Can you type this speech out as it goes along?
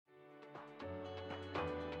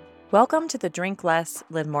Welcome to the Drink Less,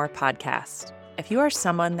 Live More podcast. If you are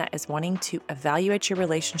someone that is wanting to evaluate your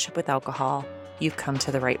relationship with alcohol, you've come to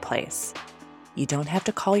the right place. You don't have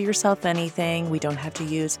to call yourself anything. We don't have to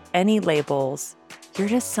use any labels. You're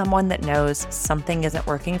just someone that knows something isn't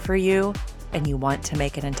working for you and you want to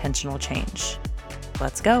make an intentional change.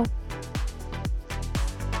 Let's go.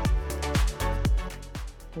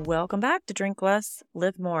 Welcome back to Drink Less,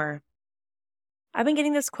 Live More. I've been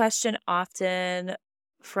getting this question often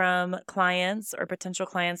from clients or potential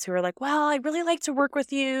clients who are like, well, I'd really like to work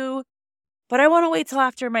with you, but I want to wait till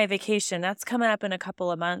after my vacation. That's coming up in a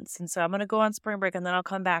couple of months. And so I'm going to go on spring break and then I'll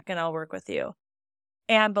come back and I'll work with you.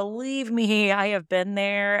 And believe me, I have been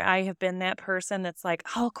there. I have been that person that's like,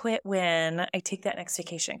 I'll quit when I take that next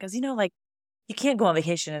vacation. Because, you can't go on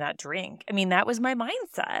vacation and not drink. I mean, that was my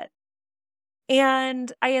mindset.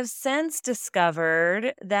 And I have since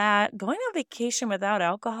discovered that going on vacation without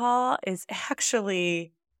alcohol is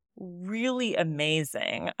actually really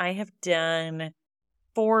amazing. I have done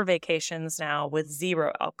 4 vacations now with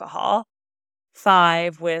 0 alcohol,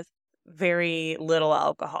 5 with very little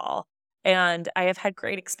alcohol. And I have had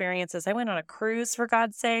great experiences. I went on a cruise, for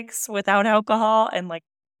God's sakes, without alcohol. And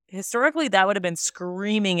historically, that would have been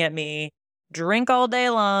screaming at me. Drink all day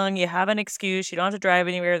long. You have an excuse. You don't have to drive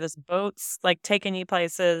anywhere. This boat's taking you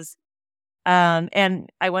places. And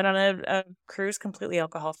I went on a cruise completely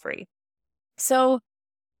alcohol free. So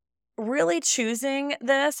really choosing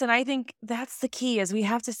this, and I think that's the key, is we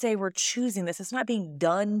have to say we're choosing this. It's not being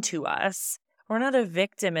done to us. We're not a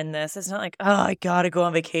victim in this. It's not like, oh, I got to go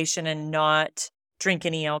on vacation and not drink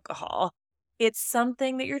any alcohol. It's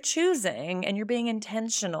something that you're choosing and you're being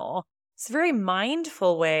intentional. It's a very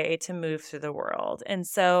mindful way to move through the world. And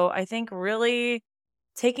so I think really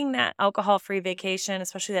taking that alcohol-free vacation,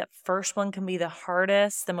 especially that first one, can be the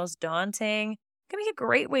hardest, the most daunting. It can be a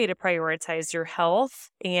great way to prioritize your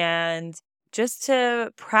health and just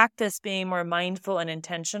to practice being more mindful and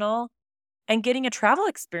intentional and getting a travel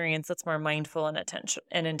experience that's more mindful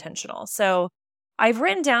and intentional. So I've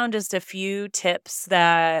written down just a few tips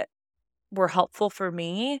that were helpful for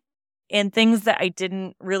me and things that I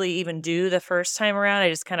didn't really even do the first time around. I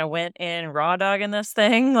just kind of went in raw dogging this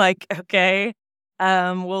thing, okay,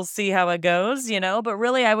 we'll see how it goes, But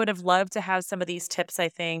really, I would have loved to have some of these tips, I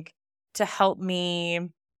think, to help me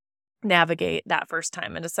navigate that first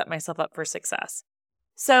time and to set myself up for success.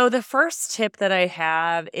 So the first tip that I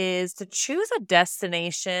have is to choose a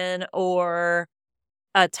destination or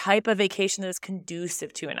a type of vacation that is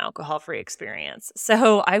conducive to an alcohol-free experience.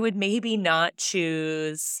 So I would maybe not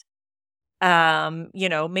choose,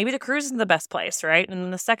 maybe the cruise isn't the best place, right? And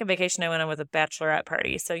then the second vacation I went on was a bachelorette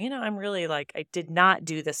party. So, I'm really I did not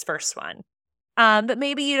do this first one. But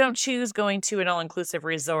maybe you don't choose going to an all-inclusive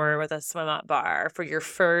resort with a swim-up bar for your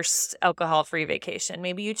first alcohol-free vacation.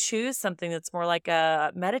 Maybe you choose something that's more like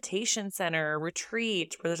a meditation center,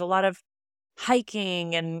 retreat, where there's a lot of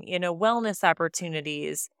hiking and, wellness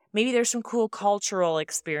opportunities. Maybe there's some cool cultural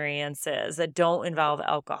experiences that don't involve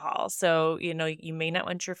alcohol. So, you may not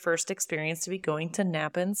want your first experience to be going to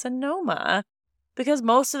Napa and Sonoma because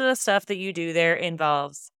most of the stuff that you do there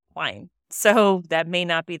involves wine. So that may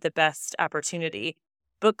not be the best opportunity.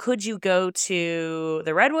 But could you go to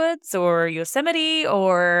the Redwoods or Yosemite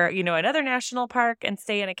or, another national park and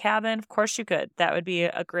stay in a cabin? Of course you could. That would be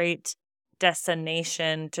a great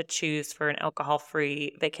destination to choose for an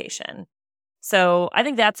alcohol-free vacation. So I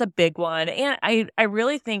think that's a big one. And I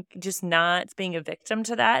really think just not being a victim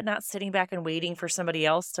to that, not sitting back and waiting for somebody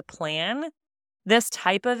else to plan this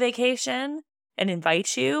type of vacation and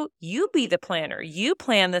invite you. You be the planner. You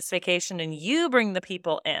plan this vacation and you bring the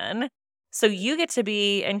people in. So you get to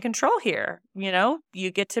be in control here.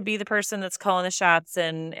 You get to be the person that's calling the shots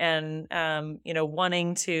and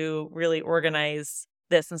wanting to really organize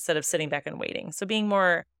this instead of sitting back and waiting. So being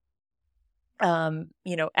more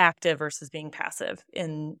active versus being passive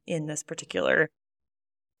in this particular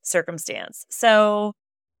circumstance. So,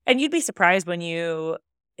 and you'd be surprised when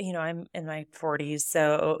I'm in my 40s,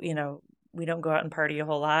 so, we don't go out and party a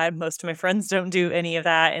whole lot. Most of my friends don't do any of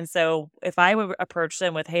that. And so if I would approach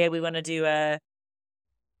them with, hey, we want to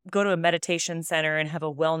go to a meditation center and have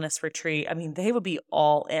a wellness retreat, I mean, they would be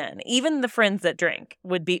all in. Even the friends that drink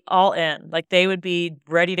would be all in. They would be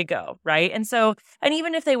ready to go, right? And so, and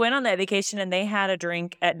even if they went on that vacation and they had a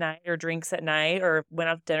drink at night or drinks at night or went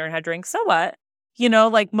out to dinner and had drinks, so what?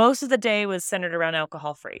 Most of the day was centered around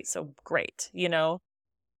alcohol free. So great,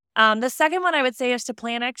 The second one I would say is to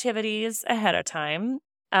plan activities ahead of time.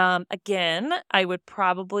 Again, I would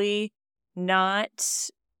probably not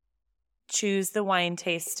choose the wine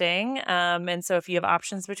tasting. And so if you have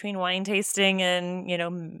options between wine tasting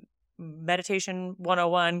and, meditation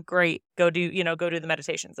 101, great. Go do the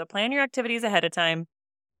meditation. So plan your activities ahead of time.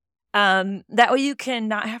 That way you can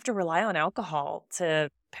not have to rely on alcohol to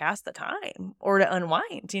pass the time or to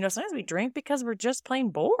unwind. Sometimes we drink because we're just plain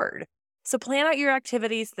bored. So plan out your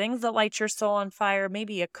activities, things that light your soul on fire,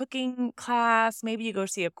 maybe a cooking class, maybe you go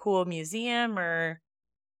see a cool museum or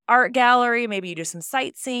art gallery, maybe you do some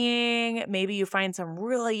sightseeing, maybe you find some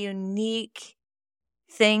really unique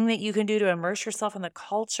thing that you can do to immerse yourself in the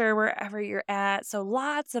culture wherever you're at. So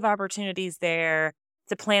lots of opportunities there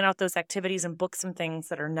to plan out those activities and book some things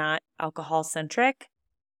that are not alcohol centric.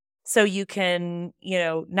 So you can,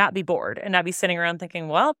 not be bored and not be sitting around thinking,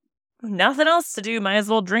 well, nothing else to do. Might as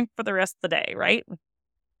well drink for the rest of the day, right?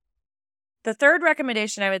 The third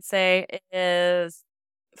recommendation I would say is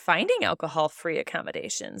finding alcohol-free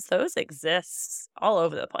accommodations. Those exist all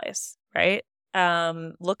over the place, right?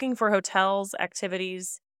 Looking for hotels,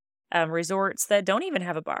 activities, resorts that don't even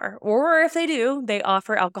have a bar. Or if they do, they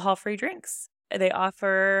offer alcohol-free drinks. They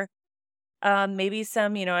offer maybe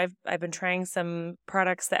some, I've been trying some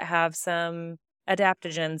products that have some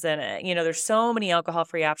adaptogens in it. There's so many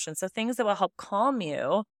alcohol-free options. So things that will help calm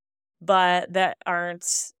you, but that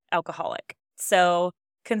aren't alcoholic. So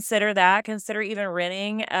consider that. Consider even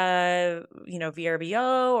renting a,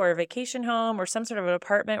 VRBO or a vacation home or some sort of an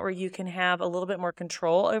apartment where you can have a little bit more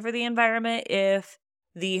control over the environment if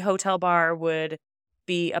the hotel bar would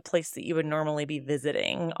be a place that you would normally be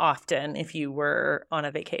visiting often if you were on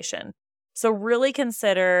a vacation. So really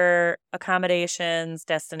consider accommodations,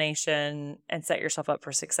 destination, and set yourself up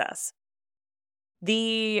for success.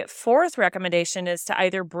 The fourth recommendation is to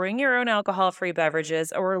either bring your own alcohol-free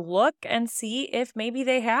beverages or look and see if maybe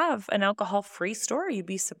they have an alcohol-free store. You'd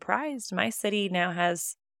be surprised. My city now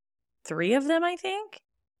has 3 of them, I think.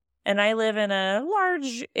 And I live in a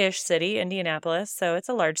large-ish city, Indianapolis, so it's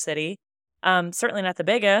a large city. Certainly not the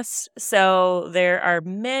biggest. So there are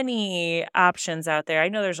many options out there. I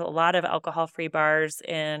know there's a lot of alcohol-free bars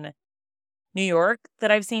in New York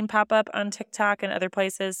that I've seen pop up on TikTok and other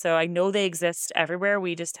places. So I know they exist everywhere.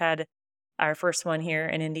 We just had our first one here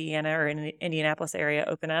in Indiana or in the Indianapolis area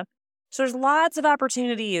open up. So there's lots of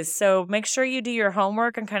opportunities. So make sure you do your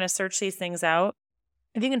homework and kind of search these things out.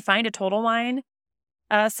 If you can find a Total Wine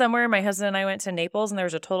somewhere, my husband and I went to Naples and there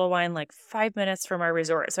was a Total Wine like 5 minutes from our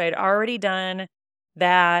resort. So I had already done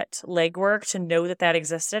that legwork to know that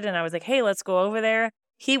existed. And I was like, hey, let's go over there.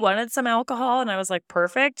 He wanted some alcohol and I was like,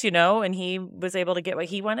 perfect, and he was able to get what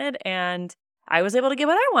he wanted and I was able to get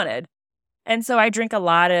what I wanted. And so I drink a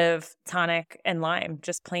lot of tonic and lime,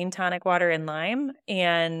 just plain tonic water and lime.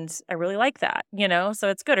 And I really like that, so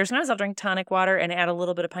it's good. Or sometimes I'll drink tonic water and add a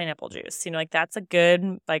little bit of pineapple juice, that's a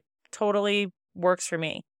good, totally works for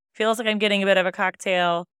me. Feels like I'm getting a bit of a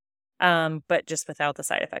cocktail, but just without the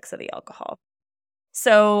side effects of the alcohol.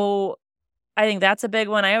 So I think that's a big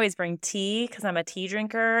one. I always bring tea because I'm a tea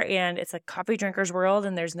drinker and it's a coffee drinker's world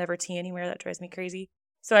and there's never tea anywhere. That drives me crazy.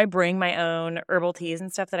 So I bring my own herbal teas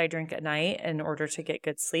and stuff that I drink at night in order to get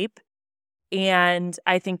good sleep. And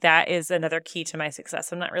I think that is another key to my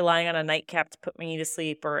success. I'm not relying on a nightcap to put me to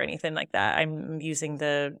sleep or anything like that. I'm using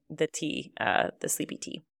the tea, the sleepy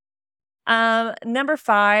tea. Number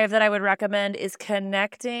 5 that I would recommend is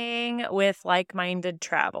connecting with like-minded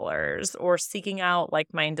travelers or seeking out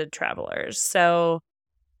like-minded travelers. So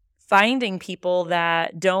finding people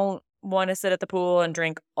that don't want to sit at the pool and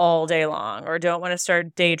drink all day long or don't want to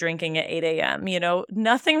start day drinking at 8 a.m.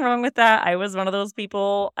 Nothing wrong with that. I was one of those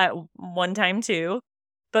people at one time too.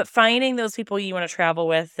 But finding those people you want to travel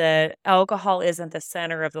with that alcohol isn't the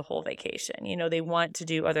center of the whole vacation. They want to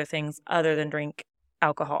do other things other than drink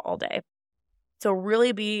alcohol all day. So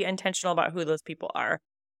really be intentional about who those people are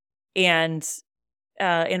and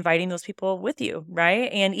inviting those people with you,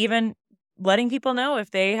 right? And even letting people know if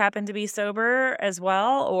they happen to be sober as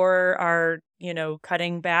well or are,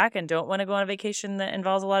 cutting back and don't want to go on a vacation that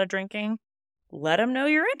involves a lot of drinking, let them know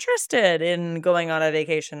you're interested in going on a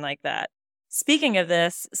vacation like that. Speaking of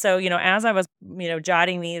this, so, as I was,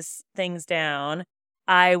 jotting these things down,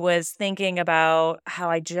 I was thinking about how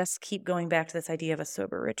I just keep going back to this idea of a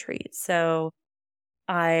sober retreat. So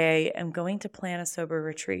I am going to plan a sober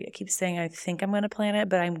retreat. I keep saying I think I'm going to plan it,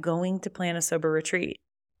 but I'm going to plan a sober retreat.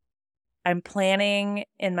 I'm planning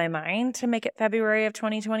in my mind to make it February of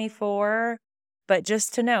 2024. But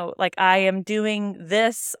just to note, I am doing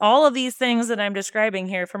all of these things that I'm describing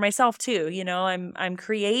here for myself too. I'm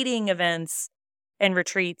creating events and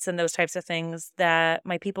retreats and those types of things that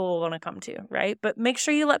my people will want to come to, right? But make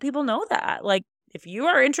sure you let people know that. If you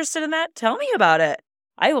are interested in that, tell me about it.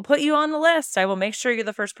 I will put you on the list. I will make sure you're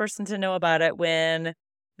the first person to know about it when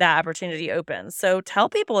that opportunity opens. So tell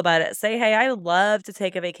people about it. Say, hey, I would love to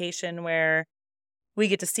take a vacation where we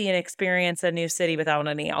get to see and experience a new city without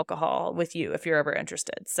any alcohol with you if you're ever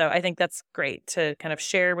interested. So I think that's great to kind of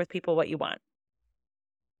share with people what you want.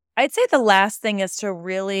 I'd say the last thing is to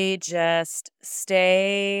really just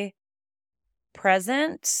stay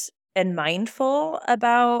present and mindful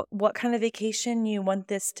about what kind of vacation you want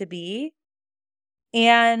this to be.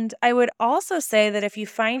 And I would also say that if you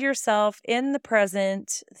find yourself in the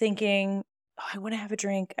present thinking, oh, I want to have a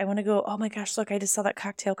drink. I want to go, oh my gosh, look, I just saw that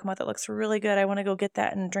cocktail come out that looks really good. I want to go get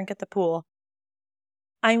that and drink at the pool.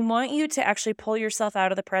 I want you to actually pull yourself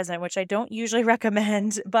out of the present, which I don't usually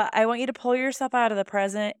recommend, but I want you to pull yourself out of the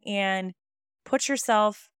present and put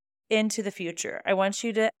yourself into the future. I want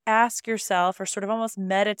you to ask yourself or sort of almost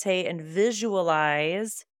meditate and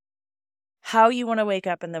visualize how you want to wake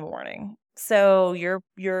up in the morning. So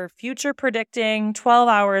you're future predicting 12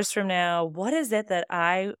 hours from now, what is it that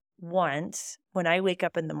I want when I wake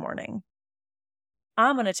up in the morning?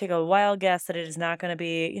 I'm going to take a wild guess that it is not going to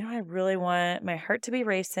be, I really want my heart to be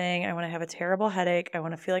racing. I want to have a terrible headache. I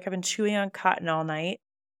want to feel like I've been chewing on cotton all night.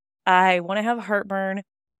 I want to have heartburn.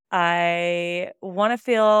 I want to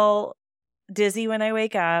feel dizzy when I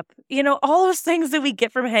wake up. All those things that we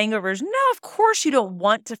get from hangovers. No, of course you don't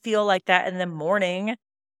want to feel like that in the morning.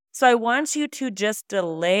 So I want you to just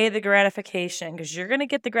delay the gratification because you're going to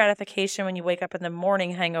get the gratification when you wake up in the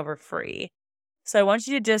morning hangover free. So I want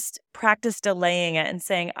you to just practice delaying it and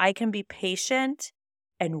saying, I can be patient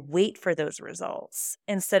and wait for those results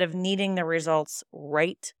instead of needing the results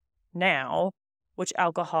right now, which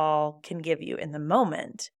alcohol can give you in the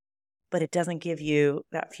moment, but it doesn't give you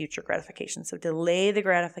that future gratification. So delay the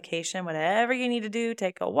gratification, whatever you need to do,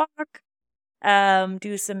 take a walk,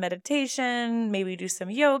 do some meditation, maybe do some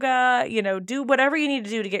yoga, do whatever you need to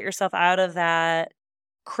do to get yourself out of that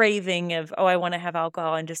craving of, I want to have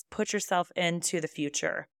alcohol, and just put yourself into the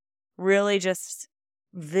future. Really just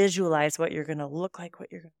visualize what you're going to look like,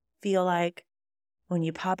 what you're going to feel like when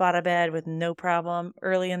you pop out of bed with no problem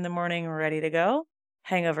early in the morning, ready to go,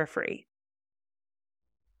 hangover free.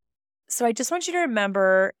 So I just want you to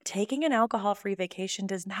remember, taking an alcohol-free vacation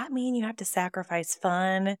does not mean you have to sacrifice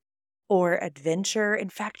fun or adventure. In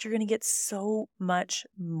fact, you're going to get so much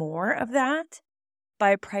more of that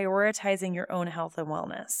by prioritizing your own health and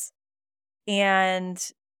wellness. And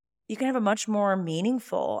you can have a much more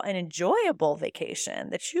meaningful and enjoyable vacation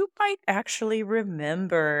that you might actually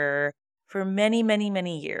remember for many, many,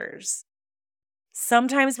 many years.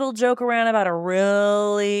 Sometimes we'll joke around about a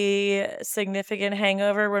really significant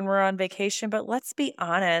hangover when we're on vacation, but let's be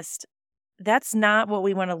honest, that's not what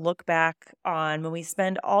we want to look back on when we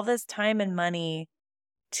spend all this time and money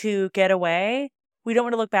to get away. We don't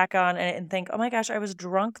want to look back on it and think, oh my gosh, I was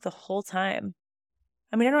drunk the whole time.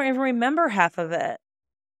 I don't even remember half of it.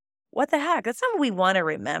 What the heck? That's not what we want to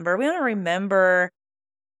remember. We want to remember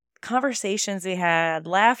conversations we had,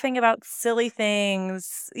 laughing about silly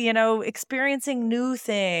things, experiencing new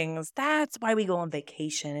things. That's why we go on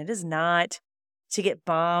vacation. It is not to get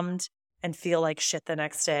bombed and feel like shit the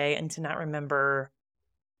next day and to not remember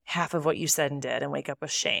half of what you said and did and wake up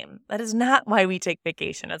with shame. That is not why we take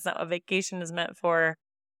vacation. That's not what vacation is meant for.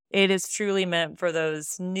 It is truly meant for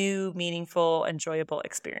those new, meaningful, enjoyable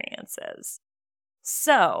experiences.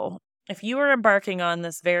 So if you are embarking on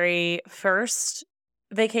this very first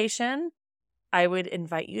vacation, I would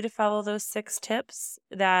invite you to follow those 6 tips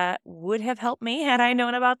that would have helped me had I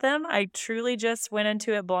known about them. I truly just went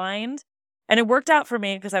into it blind. And it worked out for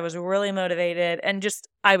me because I was really motivated and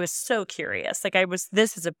I was so curious.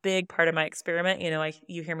 This is a big part of my experiment.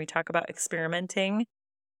 You hear me talk about experimenting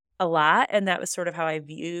a lot. And that was sort of how I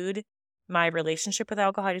viewed my relationship with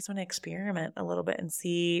alcohol. I just want to experiment a little bit and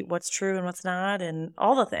see what's true and what's not and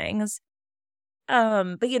all the things.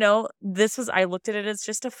 But I looked at it as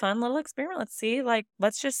just a fun little experiment.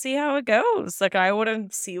 Let's just see how it goes. I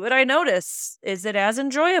want to see what I notice. Is it as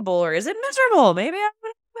enjoyable or is it miserable? Maybe I'm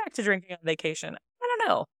going to go back to drinking on vacation. I don't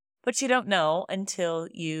know, but you don't know until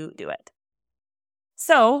you do it.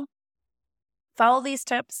 So follow these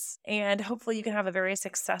tips and hopefully you can have a very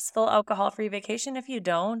successful alcohol-free vacation. If you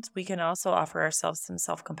don't, we can also offer ourselves some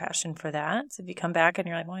self-compassion for that. So if you come back and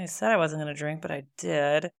you're like, well, I said I wasn't going to drink, but I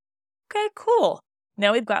did. Okay, cool.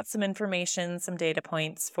 Now we've got some information, some data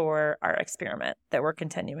points for our experiment that we're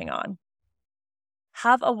continuing on.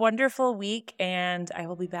 Have a wonderful week, and I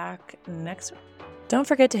will be back next week. Don't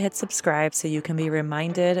forget to hit subscribe so you can be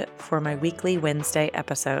reminded for my weekly Wednesday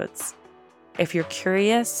episodes. If you're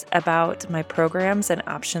curious about my programs and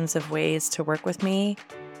options of ways to work with me,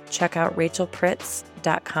 check out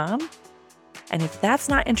rachelpritz.com. And if that's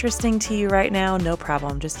not interesting to you right now, no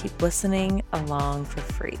problem. Just keep listening along for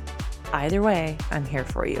free. Either way, I'm here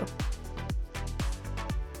for you.